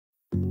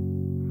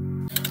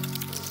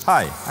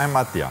Hi, I'm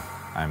Matija.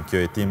 I'm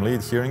QA team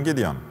lead here in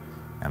Gideon,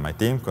 and my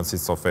team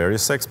consists of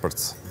various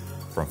experts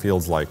from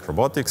fields like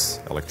robotics,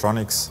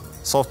 electronics,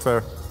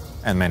 software,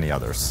 and many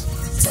others.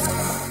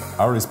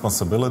 Our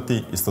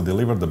responsibility is to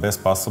deliver the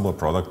best possible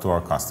product to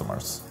our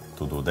customers.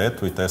 To do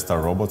that, we test our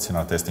robots in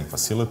our testing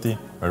facility,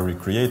 where we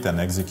create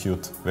and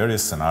execute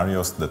various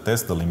scenarios that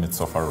test the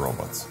limits of our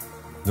robots.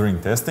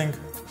 During testing,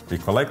 we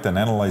collect and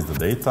analyze the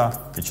data,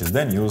 which is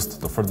then used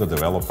to further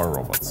develop our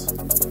robots.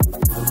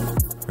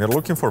 We are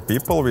looking for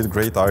people with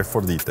great eye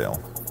for detail,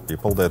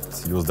 people that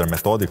use their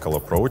methodical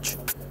approach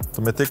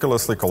to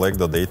meticulously collect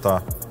the data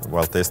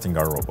while testing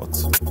our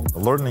robots.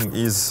 Learning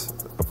is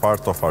a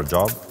part of our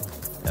job,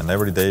 and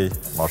every day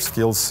our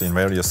skills in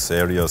various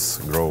areas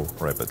grow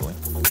rapidly.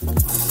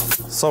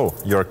 So,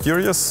 you're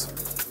curious?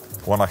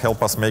 Want to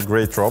help us make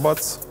great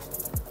robots?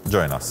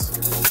 Join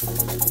us.